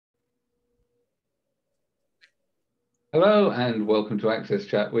Hello and welcome to Access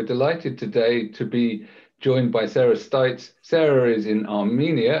Chat. We're delighted today to be joined by Sarah Stites. Sarah is in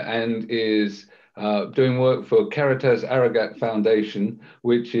Armenia and is doing work for Caritas Aregak Foundation,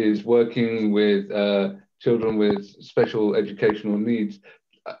 which is working with children with special educational needs.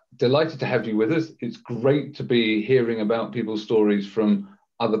 Delighted to have you with us. It's great to be hearing about people's stories from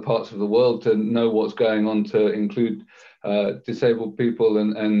other parts of the world, to know what's going on, to include disabled people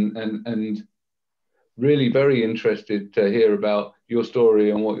and really very interested to hear about your story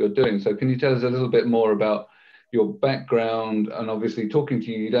and what you're doing. So can you tell us a little bit more about your background? And obviously talking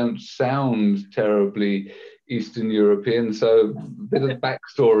to you, you don't sound terribly Eastern European. So a bit of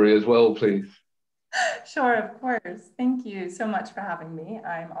backstory as well, please. Sure, of course. Thank you so much for having me.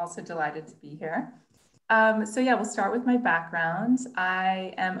 I'm also delighted to be here. We'll start with my background.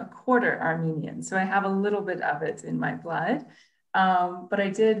 I am a quarter Armenian, so I have a little bit of it in my blood. But I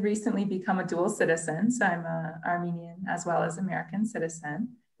did recently become a dual citizen, so I'm an Armenian as well as American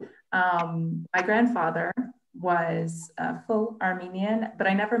citizen. My grandfather was a full Armenian, but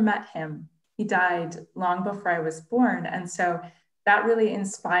I never met him. He died long before I was born, and so that really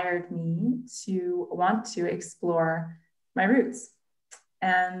inspired me to want to explore my roots.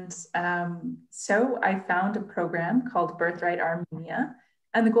 And so I found a program called Birthright Armenia.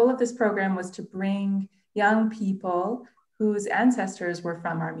 And the goal of this program was to bring young people whose ancestors were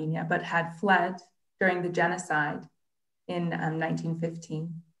from Armenia but had fled during the genocide in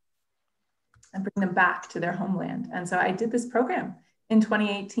 1915 and bring them back to their homeland. And so I did this program in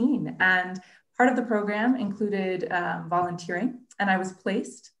 2018. And part of the program included volunteering, and I was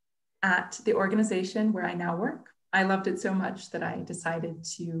placed at the organization where I now work. I loved it so much that I decided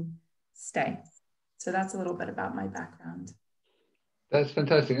to stay. So that's a little bit about my background. That's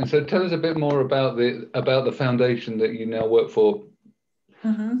fantastic. And so tell us a bit more about the foundation that you now work for.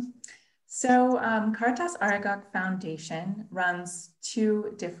 So Caritas Aregak Foundation runs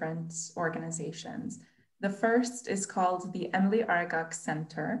two different organizations. The first is called the Emily Aregak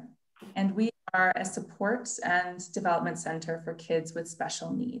Center, and we are a support and development center for kids with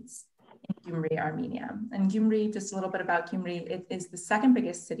special needs in Gyumri, Armenia. And Gyumri, just a little bit about Gyumri, it is the second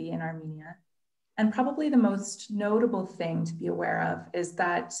biggest city in Armenia. And probably the most notable thing to be aware of is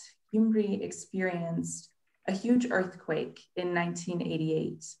that Gyumri experienced a huge earthquake in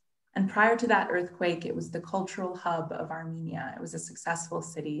 1988. And prior to that earthquake, it was the cultural hub of Armenia. It was a successful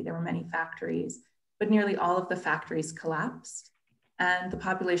city. There were many factories, but nearly all of the factories collapsed and the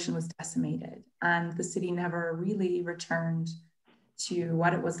population was decimated. And the city never really returned to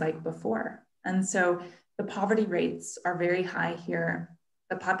what it was like before. And so the poverty rates are very high here.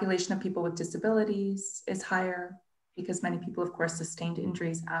 The population of people with disabilities is higher because many people, of course, sustained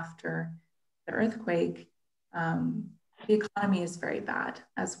injuries after the earthquake. The economy is very bad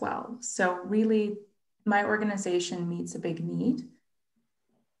as well. So really, my organization meets a big need.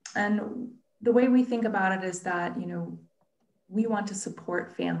 And the way we think about it is that, we want to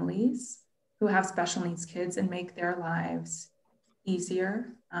support families who have special needs kids and make their lives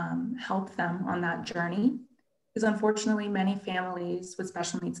easier, help them on that journey. Because unfortunately, many families with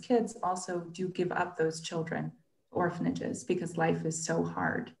special needs kids also do give up those children to orphanages because life is so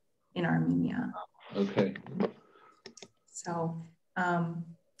hard in Armenia. Okay. So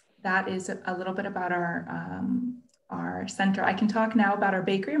that is a little bit about our center. I can talk now about our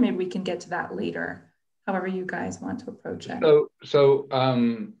bakery, or maybe we can get to that later, however you guys want to approach it. So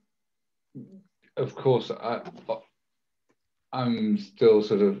of course, I'm still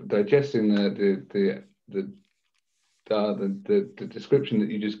sort of digesting the description that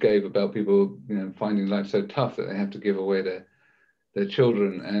you just gave about people, finding life so tough that they have to give away their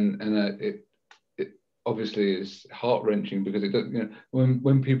children, and it obviously is heart-wrenching because it does,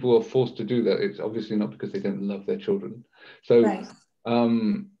 when people are forced to do that, it's obviously not because they don't love their children. So right.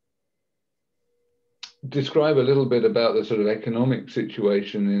 Describe a little bit about the sort of economic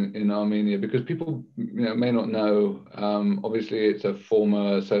situation in Armenia, because people may not know. Obviously, it's a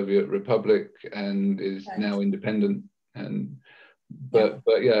former Soviet republic and is right. now independent. But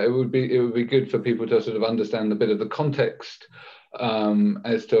yeah, it would be good for people to sort of understand a bit of the context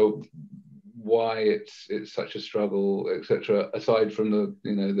as to why it's such a struggle, etc. Aside from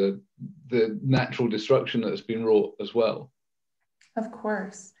the natural destruction that's been wrought as well. Of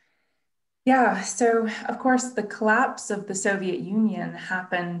course. Yeah, so of course, the collapse of the Soviet Union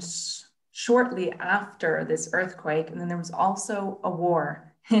happened shortly after this earthquake. And then there was also a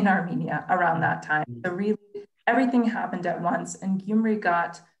war in Armenia around that time. So really, everything happened at once, and Gyumri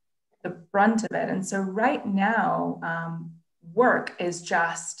got the brunt of it. And so right now, work is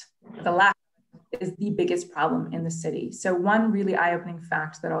just is the biggest problem in the city. So one really eye-opening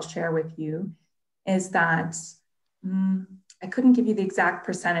fact that I'll share with you is that I couldn't give you the exact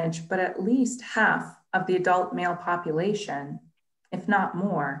percentage, but at least half of the adult male population, if not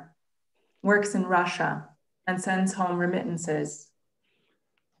more, works in Russia and sends home remittances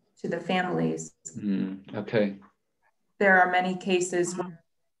to the families. Okay. There are many cases where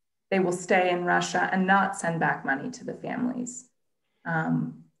they will stay in Russia and not send back money to the families.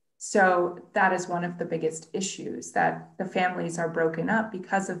 So that is one of the biggest issues, that the families are broken up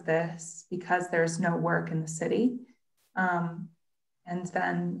because of this, because there's no work in the city. And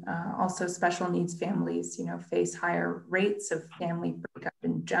then also special needs families, face higher rates of family breakup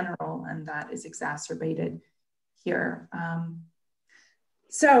in general, and that is exacerbated here.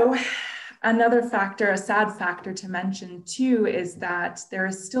 So another factor, a sad factor to mention too, is that there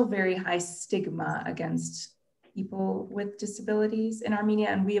is still very high stigma against people with disabilities in Armenia.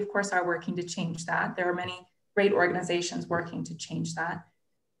 And we, of course, are working to change that. There are many great organizations working to change that.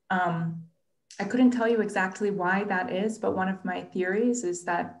 I couldn't tell you exactly why that is, but one of my theories is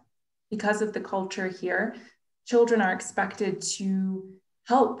that because of the culture here, children are expected to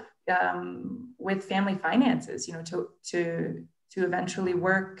help with family finances, to eventually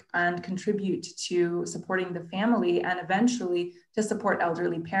work and contribute to supporting the family and eventually to support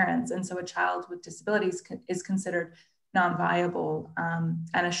elderly parents. And so a child with disabilities is considered non-viable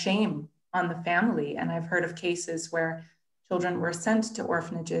and a shame on the family. And I've heard of cases where children were sent to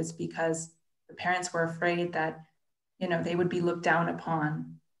orphanages because the parents were afraid that, they would be looked down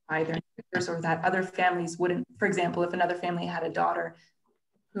upon by their neighbors, or that other families wouldn't. For example, if another family had a daughter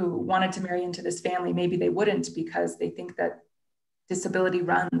who wanted to marry into this family, maybe they wouldn't because they think that disability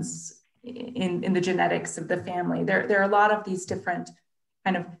runs in the genetics of the family. There are a lot of these different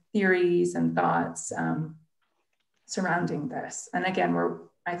kind of theories and thoughts surrounding this. And again,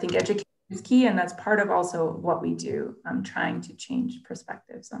 I think education is key, and that's part of also what we do. I'm trying to change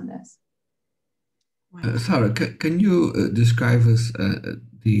perspectives on this. Sarah, can you describe us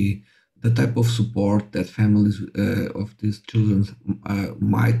the type of support that families of these children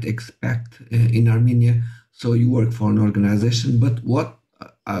might expect in Armenia? So you work for an organization, but what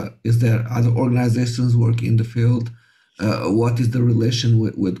is there other organizations working in the field? What is the relation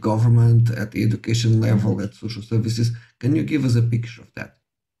with government at the education level, at social services? Can you give us a picture of that?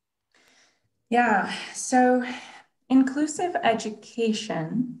 Yeah, so inclusive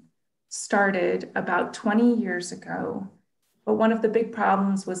education started about 20 years ago, but one of the big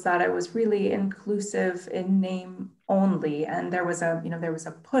problems was that it was really inclusive in name only, and there was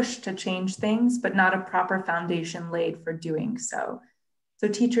a push to change things, but not a proper foundation laid for doing so. So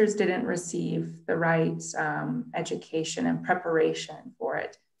teachers didn't receive the right education and preparation for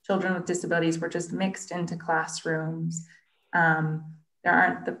it. Children with disabilities were just mixed into classrooms. There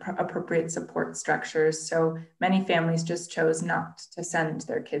aren't the appropriate support structures. So many families just chose not to send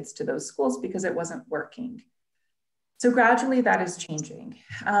their kids to those schools because it wasn't working. So gradually that is changing.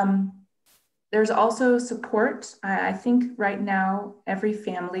 There's also support. I think right now, every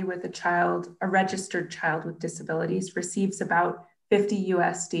family with a registered child with disabilities, receives about 50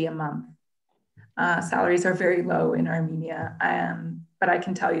 USD a month. Salaries are very low in Armenia, but I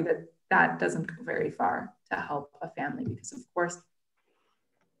can tell you that doesn't go very far to help a family because, of course,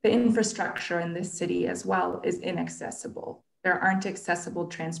 the infrastructure in this city as well is inaccessible. There aren't accessible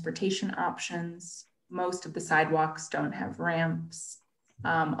transportation options. Most of the sidewalks don't have ramps.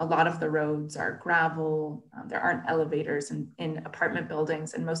 A lot of the roads are gravel. There aren't elevators in apartment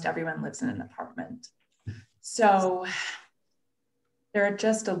buildings, and most everyone lives in an apartment. So there are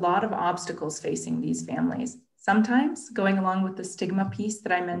just a lot of obstacles facing these families. Sometimes, going along with the stigma piece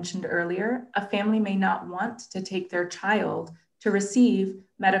that I mentioned earlier, a family may not want to take their child to receive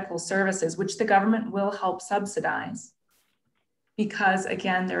medical services, which the government will help subsidize, because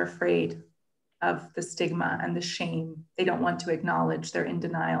again, they're afraid of the stigma and the shame. They don't want to acknowledge, they're in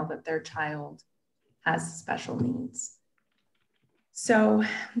denial that their child has special needs. So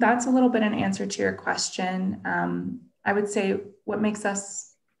that's a little bit an answer to your question. I would say what makes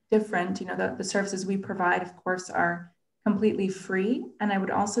us different, the services we provide, of course, are completely free. And I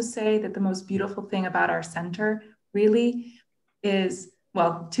would also say that the most beautiful thing about our center really is,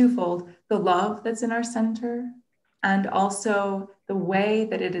 well, twofold: the love that's in our center and also the way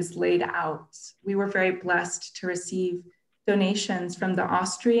that it is laid out. We were very blessed to receive donations from the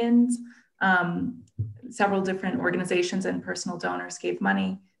Austrians. Several different organizations and personal donors gave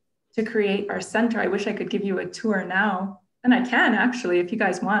money to create our center. I wish I could give you a tour now, and I can actually, if you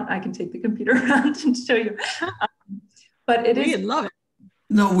guys want, I can take the computer around and show you. But it is. We'd love it.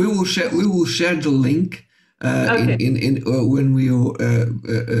 No, we will share. We will share the link Okay.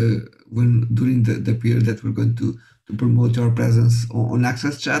 when during the period that we're going to promote our presence on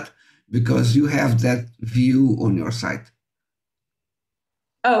Access Chat. because you have that view on your site.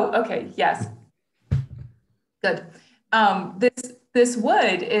 Oh, okay. Yes. Good. This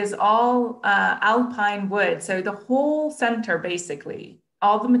wood is all alpine wood. So the whole center, basically,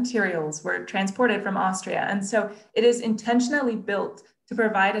 all the materials were transported from Austria. And so it is intentionally built to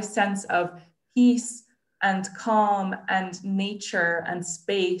provide a sense of peace and calm and nature and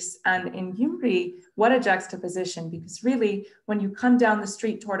space. And in Gyumri, what a juxtaposition, because really, when you come down the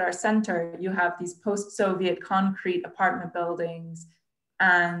street toward our center, you have these post-Soviet concrete apartment buildings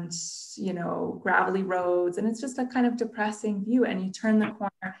and, you know, gravelly roads, and it's just a kind of depressing view. And you turn the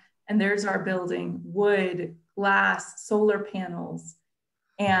corner and there's our building, wood, glass, solar panels.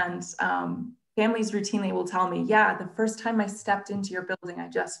 And families routinely will tell me, yeah, the first time I stepped into your building, I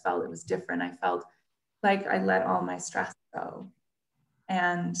just felt it was different. I felt like I let all my stress go.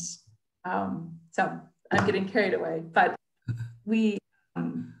 And so I'm getting carried away, but we,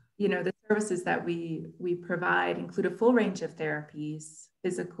 you know, the services that we provide include a full range of therapies: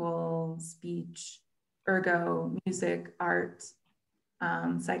 physical, speech, ergo, music, art,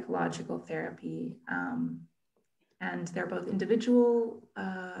 psychological therapy. And they're both individual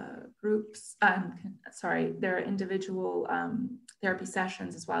groups, they're individual therapy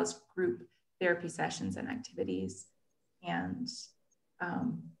sessions as well as group therapy sessions and activities. And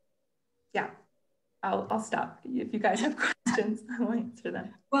yeah, I'll stop. If you guys have questions, I'll answer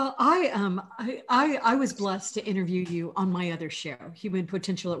them. Well, I was blessed to interview you on my other show, Human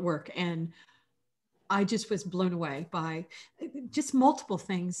Potential at Work, and I just was blown away by just multiple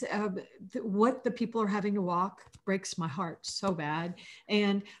things. What the people are having to walk breaks my heart so bad.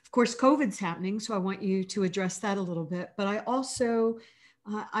 And of course, COVID's happening, so I want you to address that a little bit. But I also,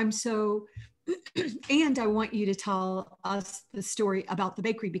 and I want you to tell us the story about the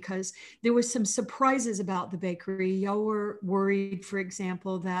bakery, because there was some surprises about the bakery. Y'all were worried, for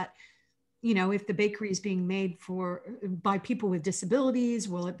example, that, you know, if the bakery is being made by people with disabilities,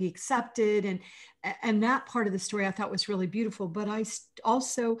 will it be accepted? And that part of the story I thought was really beautiful. But I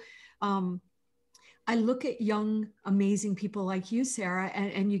also, I look at young, amazing people like you, Sarah,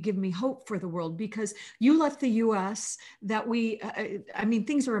 and you give me hope for the world, because you left the US I mean,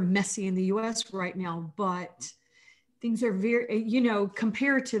 things are messy in the US right now, but things are very, you know,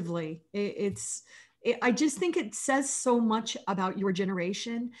 comparatively, I just think it says so much about your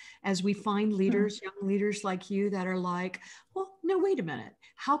generation as we find leaders, young leaders like you that are like, well, no, wait a minute.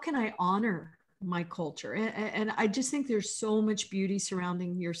 How can I honor my culture? And I just think there's so much beauty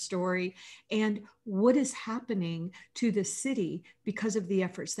surrounding your story and what is happening to the city because of the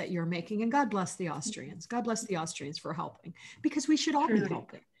efforts that you're making. And God bless the Austrians. God bless the Austrians for helping, because we should all be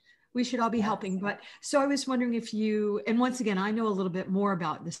helping. We should all be helping. But so I was wondering if you, and once again, I know a little bit more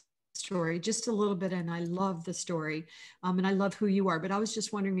about this story, just a little bit, and I love the story, and I love who you are, but I was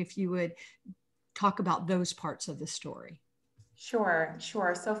just wondering if you would talk about those parts of the story. Sure.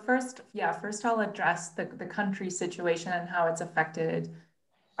 So first I'll address the country situation and how it's affected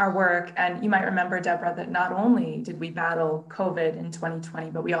our work. And you might remember, Deborah, that not only did we battle COVID in 2020,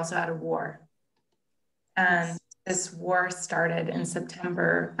 but we also had a war. And this war started in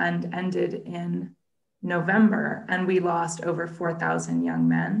September and ended in November, and we lost over 4,000 young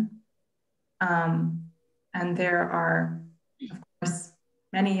men. And there are, of course,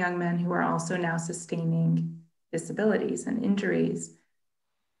 many young men who are also now sustaining disabilities and injuries.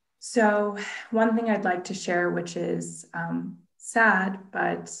 So one thing I'd like to share, which is sad,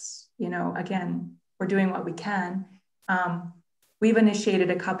 but, you know, again, we're doing what we can. We've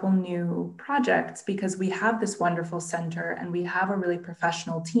initiated a couple new projects because we have this wonderful center and we have a really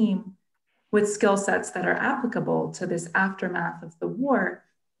professional team with skill sets that are applicable to this aftermath of the war.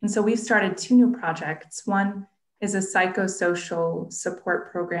 And so we've started two new projects. One is a psychosocial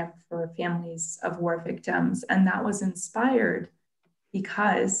support program for families of war victims. And that was inspired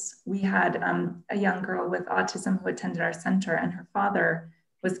because we had a young girl with autism who attended our center, and her father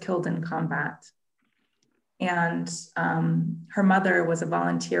was killed in combat. And her mother was a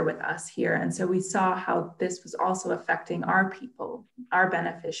volunteer with us here. And so we saw how this was also affecting our people, our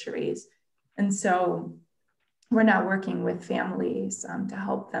beneficiaries. And so we're now working with families to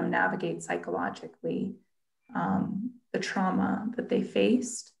help them navigate psychologically the trauma that they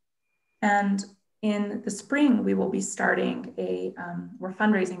faced. And in the spring, we will be starting we're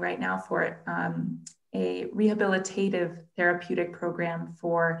fundraising right now for a rehabilitative therapeutic program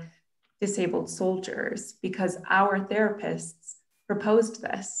for disabled soldiers, because our therapists proposed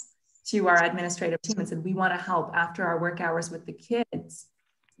this to our administrative team and said, we want to help after our work hours with the kids.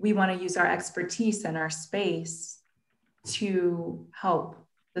 We want to use our expertise and our space to help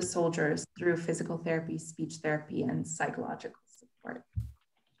the soldiers through physical therapy, speech therapy, and psychological support.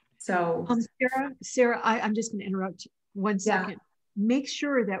 So Sarah, I'm just going to interrupt 1 second. Make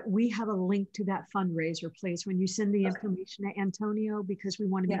sure that we have a link to that fundraiser, please, when you send the information to Antonio, because we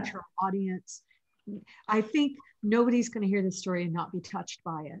want to make sure our audience, I think nobody's going to hear this story and not be touched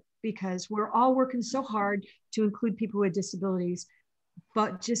by it, because we're all working so hard to include people with disabilities,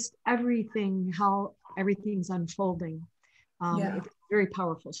 but just how everything's unfolding. It's a very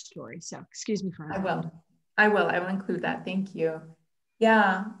powerful story. So excuse me for interrupting. I will include that. Thank you.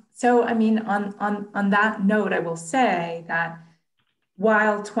 Yeah. So, I mean, on that note, I will say that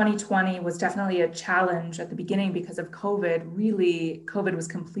while 2020 was definitely a challenge at the beginning because of COVID, really, COVID was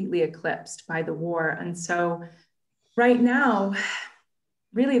completely eclipsed by the war. And so right now,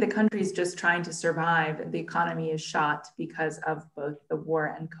 really the country's just trying to survive. The economy is shot because of both the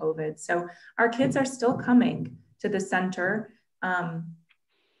war and COVID. So our kids are still coming to the center.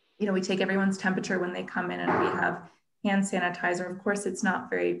 You know, we take everyone's temperature when they come in, and we have hand sanitizer. Of course, it's not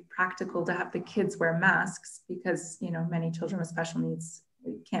very practical to have the kids wear masks because, you know, many children with special needs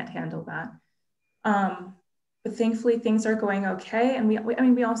can't handle that. But thankfully, things are going okay. And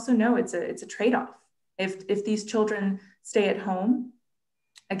we also know it's a trade-off. If these children stay at home,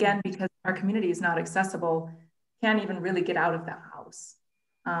 again, because our community is not accessible, can't even really get out of the house.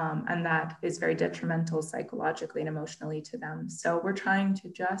 And that is very detrimental psychologically and emotionally to them. So we're trying to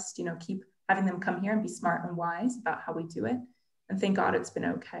just, you know, keep having them come here and be smart and wise about how we do it. And thank God it's been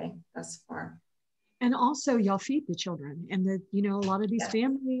okay thus far. And also y'all feed the children, and a lot of these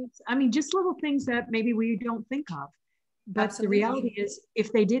families, I mean, just little things that maybe we don't think of, but Absolutely. The reality is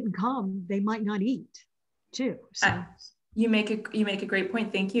if they didn't come, they might not eat too. So you make a great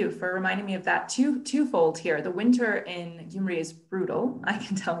point. Thank you for reminding me of that. Twofold here. The winter in Gyumri is brutal, I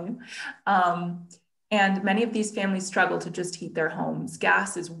can tell you. And many of these families struggle to just heat their homes.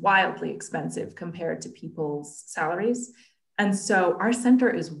 Gas is wildly expensive compared to people's salaries. And so our center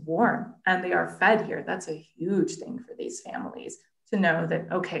is warm and they are fed here. That's a huge thing for these families to know that,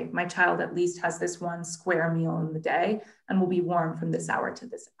 okay, my child at least has this one square meal in the day and will be warm from this hour to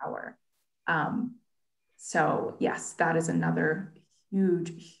this hour. So yes, that is another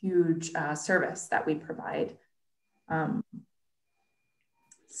huge service that we provide.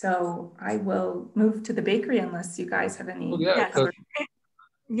 So I will move to the bakery unless you guys have any.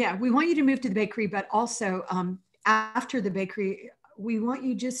 Yeah, we want you to move to the bakery, but also after the bakery, we want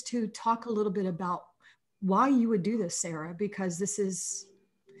you just to talk a little bit about why you would do this, Sarah, because this is,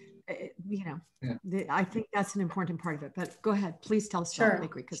 I think that's an important part of it. But go ahead, please tell us about the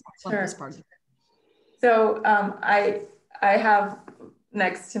bakery, because I love this part of it. So I have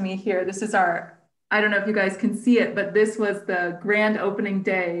next to me here, this is our, I don't know if you guys can see it, but this was the grand opening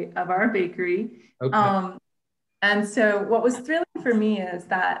day of our bakery. Okay. And so what was thrilling for me is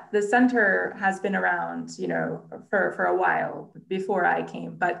that the center has been around, for a while before I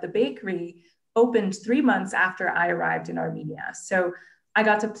came, but the bakery opened 3 months after I arrived in Armenia. So I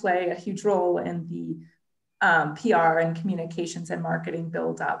got to play a huge role in the PR and communications and marketing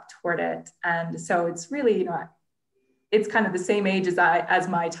build up toward it. And so it's really, it's kind of the same age as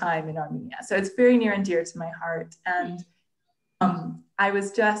my time in Armenia. So it's very near and dear to my heart. And I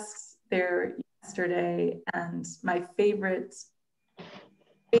was just there yesterday, and my favorite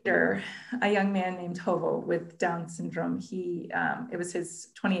waiter, a young man named Hovo with Down syndrome, it was his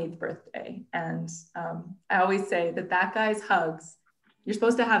 28th birthday. And I always say that guy's hugs, you're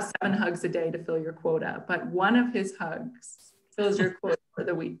supposed to have 7 hugs a day to fill your quota, but one of his hugs fills your quota for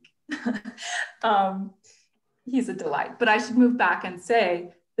the week. He's a delight. But I should move back and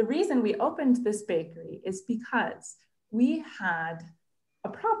say, the reason we opened this bakery is because we had a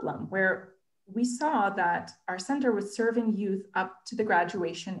problem where we saw that our center was serving youth up to the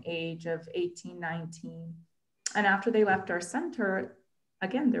graduation age of 18, 19. And after they left our center,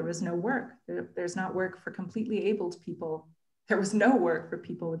 again, there was no work. There's not work for completely abled people. There was no work for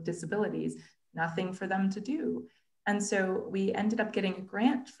people with disabilities, nothing for them to do. And so we ended up getting a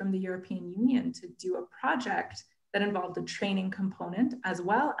grant from the European Union to do a project that involved a training component as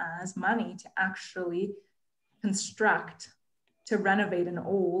well as money to actually renovate an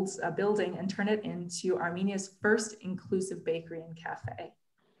old building and turn it into Armenia's first inclusive bakery and cafe,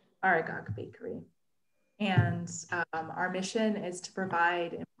 Aregak Bakery. And our mission is to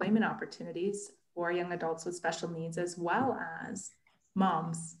provide employment opportunities for young adults with special needs, as well as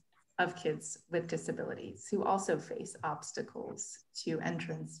moms of kids with disabilities who also face obstacles to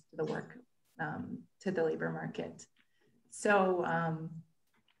entrance to the labor market. So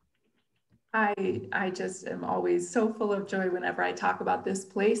I just am always so full of joy whenever I talk about this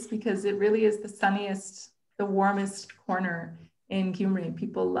place, because it really is the sunniest, the warmest corner in Gyumri.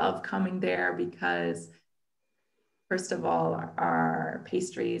 People love coming there because First of all, our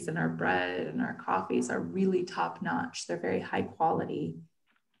pastries and our bread and our coffees are really top notch. They're very high quality,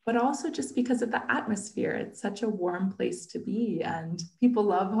 but also just because of the atmosphere. It's such a warm place to be, and people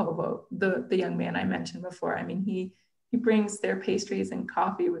love Hovo, the young man I mentioned before. I mean, he brings their pastries and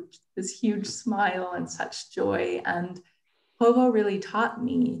coffee with this huge smile and such joy. And Hovo really taught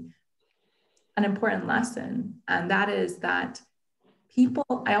me an important lesson, and that is that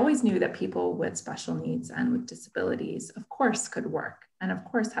I always knew that people with special needs and with disabilities, of course, could work and of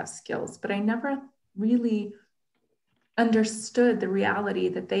course have skills, but I never really understood the reality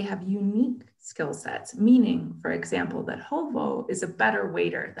that they have unique skill sets, meaning, for example, that Hovo is a better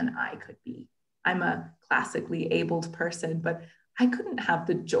waiter than I could be. I'm a classically abled person, but I couldn't have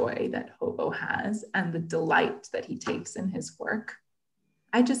the joy that Hovo has and the delight that he takes in his work.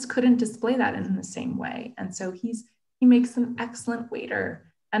 I just couldn't display that in the same way. And so he makes an excellent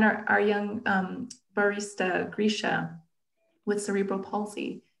waiter. And our young barista, Grisha, with cerebral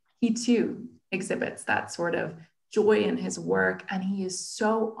palsy, he too exhibits that sort of joy in his work. And he is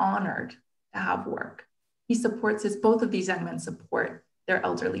so honored to have work. He supports both of these young men support their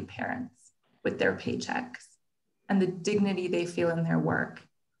elderly parents with their paychecks. And the dignity they feel in their work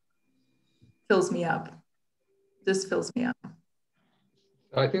fills me up, just fills me up.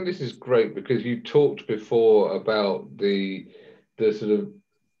 I think this is great because you talked before about the sort of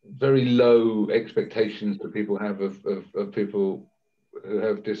very low expectations that people have of people who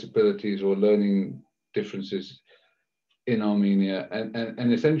have disabilities or learning differences in Armenia.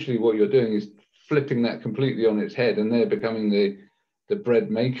 And essentially what you're doing is flipping that completely on its head, and they're becoming the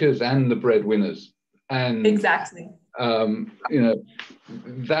bread makers and the bread winners. And exactly.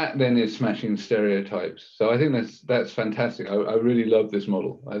 That then is smashing stereotypes. So I think that's fantastic. I really love this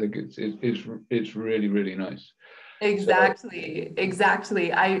model. I think it's really, really nice. Exactly.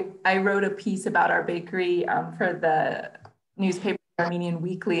 I wrote a piece about our bakery for the newspaper Armenian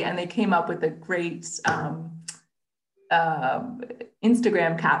Weekly, and they came up with a great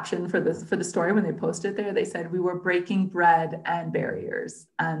Instagram caption for the story when they posted there. They said, "We were breaking bread and barriers,"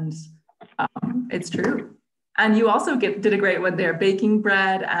 and it's true. And you also did a great one there, baking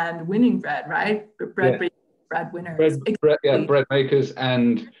bread and winning bread, right? Bread winners. Bread makers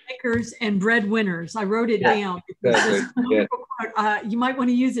and bread winners. I wrote it down. Exactly. You might want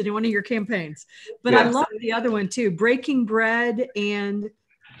to use it in one of your campaigns. But I love the other one too, breaking bread and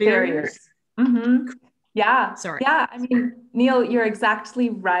barriers. Mm-hmm. Yeah. Sorry. Yeah. I mean, Neil, you're exactly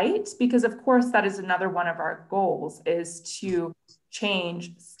right, because of course that is another one of our goals, is to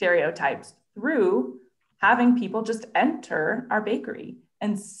change stereotypes through having people just enter our bakery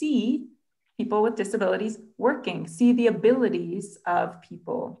and see people with disabilities working, see the abilities of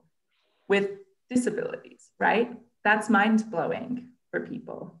people with disabilities, right? That's mind-blowing for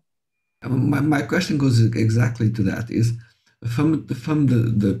people. My question goes exactly to that, is from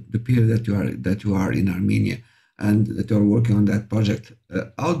the period that you are in Armenia and that you are working on that project,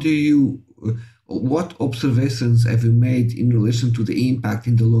 what observations have you made in relation to the impact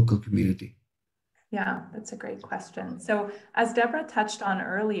in the local community? Yeah, that's a great question. So as Deborah touched on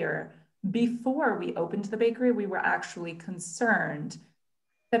earlier, before we opened the bakery, we were actually concerned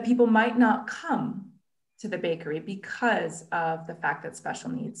that people might not come to the bakery because of the fact that special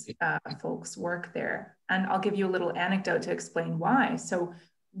needs folks work there. And I'll give you a little anecdote to explain why. So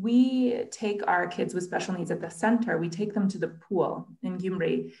we take our kids with special needs at the center, we take them to the pool in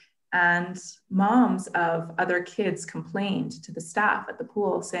Gyumri, and moms of other kids complained to the staff at the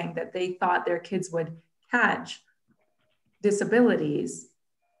pool saying that they thought their kids would catch disabilities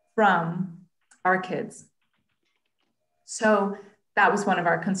from our kids. So that was one of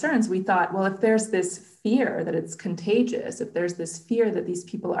our concerns. We thought, well, if there's this fear that it's contagious, if there's this fear that these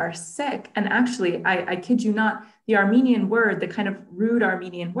people are sick, and actually, I kid you not, the Armenian word, the kind of rude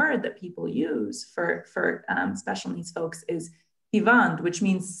Armenian word that people use for special needs folks is hivand, which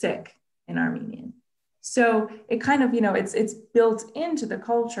means sick in Armenian. So it kind of, it's built into the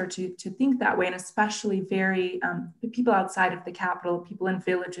culture to think that way, and especially people outside of the capital, people in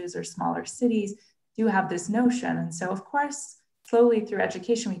villages or smaller cities do have this notion. And so, of course, slowly through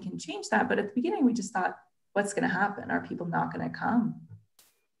education, we can change that. But at the beginning, we just thought, what's going to happen? Are people not going to come?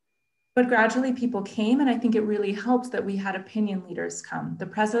 But gradually people came, and I think it really helped that we had opinion leaders come. The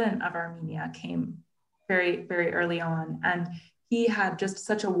president of Armenia came very, very early on, and he had just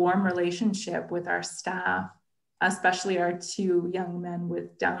such a warm relationship with our staff, especially our two young men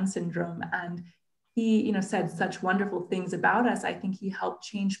with Down syndrome. And he, said such wonderful things about us. I think he helped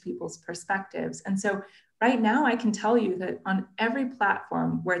change people's perspectives. And so right now I can tell you that on every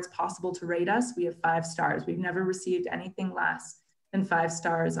platform where it's possible to rate us, we have 5 stars. We've never received anything less than 5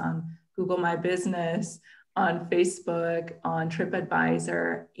 stars on Google My Business, on Facebook, on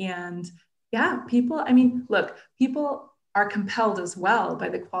TripAdvisor. And yeah, people, I mean, look, people are compelled as well by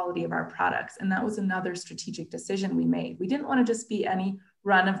the quality of our products. And that was another strategic decision we made. We didn't want to just be any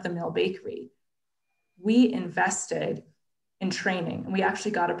run-of-the-mill bakery. We invested in training. And we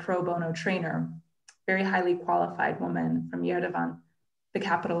actually got a pro bono trainer, very highly qualified woman from Yerevan, the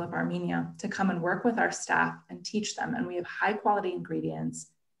capital of Armenia, to come and work with our staff and teach them. And we have high quality ingredients.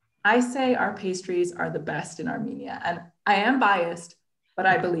 I say our pastries are the best in Armenia. And I am biased, but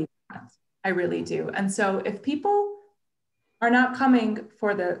I believe that. I really do. And so if people are not coming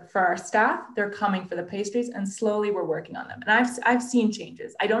for our staff, they're coming for the pastries, and slowly we're working on them. And I've seen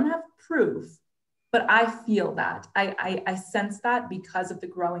changes. I don't have proof, but I feel that. I sense that because of the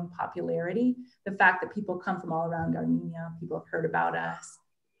growing popularity, the fact that people come from all around Armenia, people have heard about us,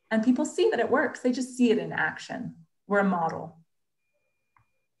 and people see that it works. They just see it in action. We're a model.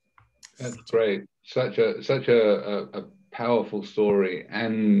 That's great. Such a powerful story,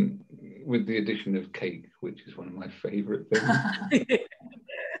 and with the addition of cake, which is one of my favorite things.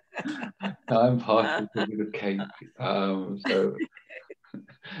 I'm partial to a bit of cake. So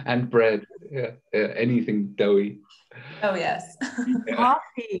and bread, yeah, anything doughy. Oh yes.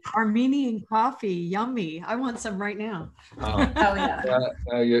 Coffee, Armenian coffee, yummy. I want some right now. Oh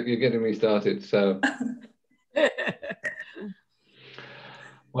yeah. You're getting me started. So,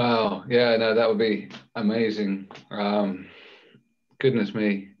 wow, yeah, no, that would be amazing. Goodness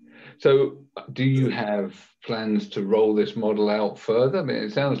me. So, do you have plans to roll this model out further? I mean,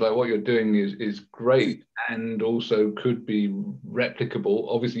 it sounds like what you're doing is great and also could be replicable.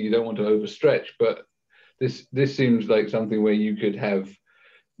 Obviously, you don't want to overstretch, but this seems like something where you could have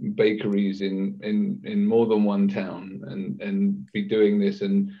bakeries in more than one town and be doing this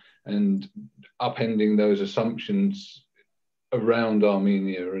and upending those assumptions around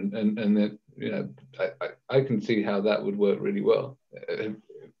Armenia and that, you know, I can see how that would work really well.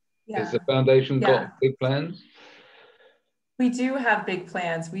 Has the foundation got big plans? We do have big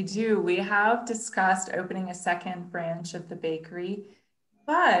plans. We do. We have discussed opening a second branch of the bakery,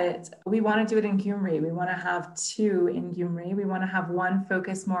 but we want to do it in Gyumri. We want to have 2 in Gyumri. We want to have one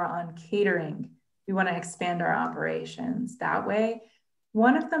focus more on catering. We want to expand our operations that way.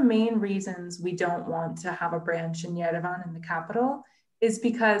 One of the main reasons we don't want to have a branch in Yerevan, in the capital, is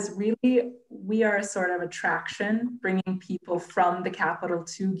because really we are a sort of attraction, bringing people from the capital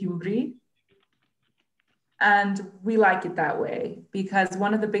to Gyumri. And we like it that way because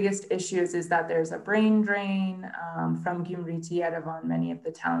one of the biggest issues is that there's a brain drain from Gyumri to Yerevan. Many of the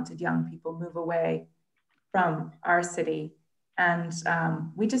talented young people move away from our city. And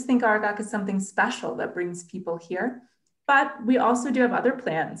we just think Aragak is something special that brings people here. But we also do have other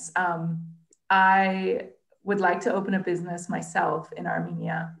plans. I would like to open a business myself in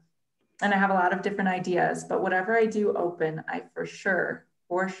Armenia. And I have a lot of different ideas, but whatever I do open, I for sure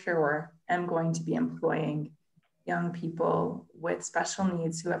am going to be employing young people with special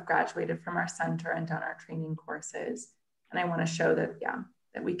needs who have graduated from our center and done our training courses. And I want to show that,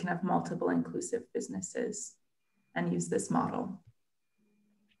 that we can have multiple inclusive businesses and use this model.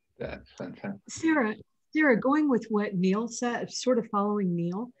 That's fantastic. Sarah, going with what Neil said, sort of following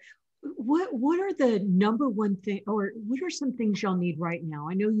Neil, what are the number one thing, or what are some things y'all need right now?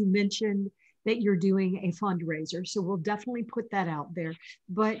 I know you mentioned that you're doing a fundraiser, so we'll definitely put that out there.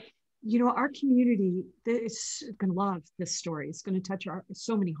 But you know, our community is going to love this story. It's going to touch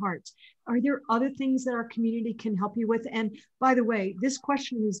so many hearts. Are there other things that our community can help you with? And by the way, this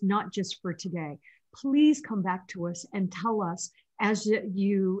question is not just for today. Please come back to us and tell us as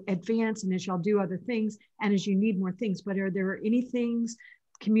you advance and as y'all do other things and as you need more things. But are there any things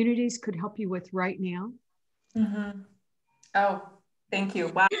communities could help you with right now? Mm-hmm. Oh, thank you.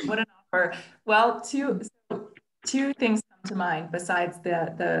 Wow, what an offer. Well, two things come to mind besides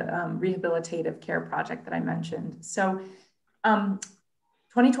the rehabilitative care project that I mentioned. So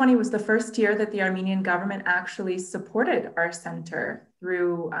 2020 was the first year that the Armenian government actually supported our center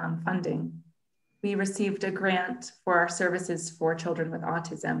through funding. We received a grant for our services for children with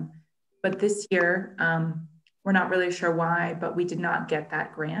autism, but this year, we're not really sure why, but we did not get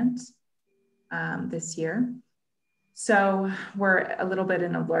that grant this year. So we're a little bit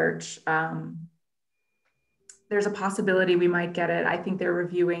in a lurch. There's a possibility we might get it. I think they're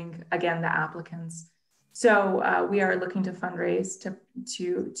reviewing, again, the applicants. So we are looking to fundraise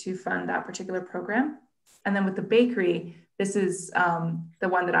to fund that particular program. And then with the bakery, this is the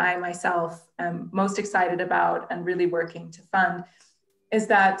one that I myself am most excited about and really working to fund, is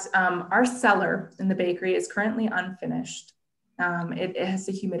that our cellar in the bakery is currently unfinished. It has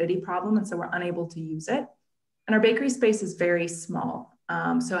a humidity problem, and so we're unable to use it. And our bakery space is very small.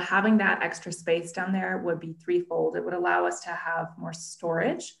 So having that extra space down there would be threefold. It would allow us to have more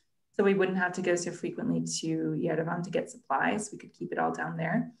storage, so we wouldn't have to go so frequently to Yerevan to get supplies. We could keep it all down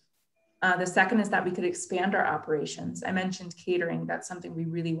there. The second is that we could expand our operations. I mentioned catering. That's something we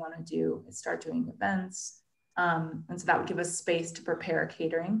really want to do, is start doing events. And so that would give us space to prepare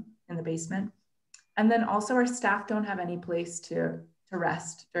catering in the basement. And then also our staff don't have any place to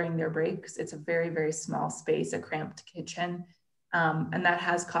rest during their breaks. It's a very, very small space, a cramped kitchen. And that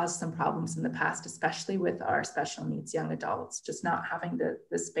has caused some problems in the past, especially with our special needs young adults, just not having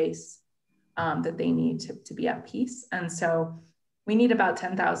the space that they need to be at peace. And so we need about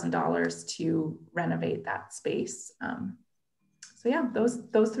 $10,000 to renovate that space. So yeah,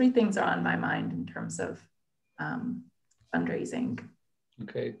 those three things are on my mind in terms of fundraising.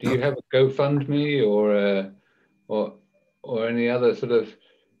 Okay. Do you have a GoFundMe or any other sort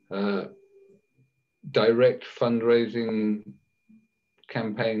of direct fundraising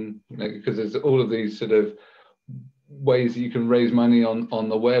campaign? Because there's all of these sort of ways that you can raise money on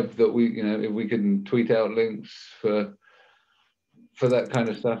the web that we, if we can tweet out links for that kind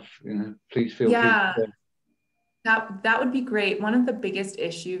of stuff, please feel free to share. That would be great. One of the biggest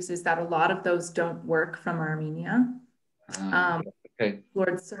issues is that a lot of those don't work from Armenia. Okay.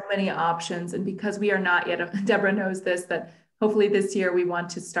 Explored so many options, and because we are not yet, Deborah knows this, that hopefully this year we want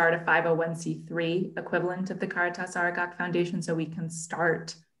to start a 501c3 equivalent of the Caritas Aregak Foundation, so we can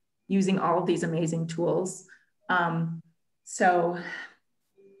start using all of these amazing tools. So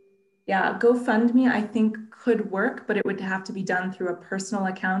yeah, GoFundMe I think could work, but it would have to be done through a personal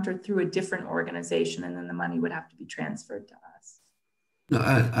account or through a different organization, and then the money would have to be transferred to us. No,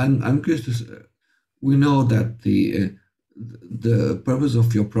 I'm curious to say, we know that the purpose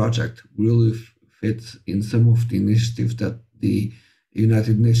of your project really fits in some of the initiatives that the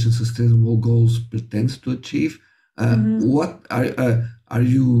United Nations Sustainable Goals pretends to achieve. What are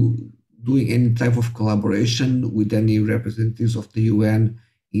you doing any type of collaboration with any representatives of the UN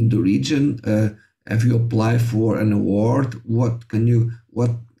in the region? Have you applied for an award? What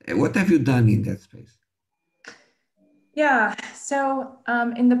have you done in that space? Yeah, so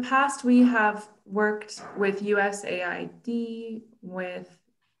in the past we have worked with USAID, with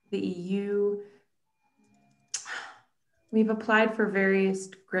the EU. We've applied for various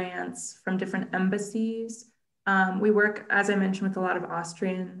grants from different embassies. We work, as I mentioned, with a lot of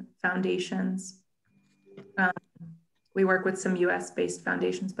Austrian foundations. We work with some US-based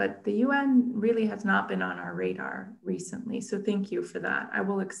foundations, but the UN really has not been on our radar recently. So thank you for that. I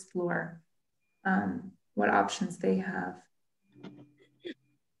will explore what options they have.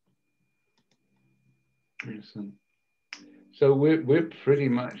 Excellent. So we're pretty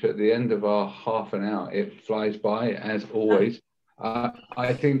much at the end of our half an hour. It flies by as always.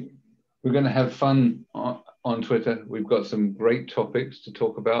 I think we're going to have fun on Twitter. We've got some great topics to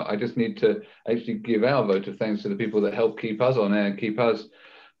talk about. I just need to actually give our vote of thanks to the people that help keep us on air, keep us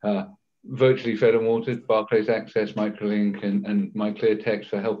virtually fed and watered. Barclays Access, Microlink, and My Clear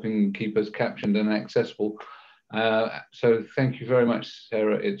Text for helping keep us captioned and accessible. So thank you very much,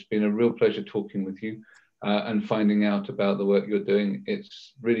 Sarah. It's been a real pleasure talking with you and finding out about the work you're doing.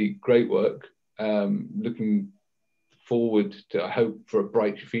 It's really great work. Looking forward to, I hope, for a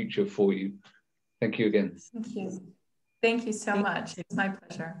bright future for you. Thank you again. Thank you. Thank you so much. It's my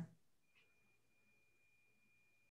pleasure.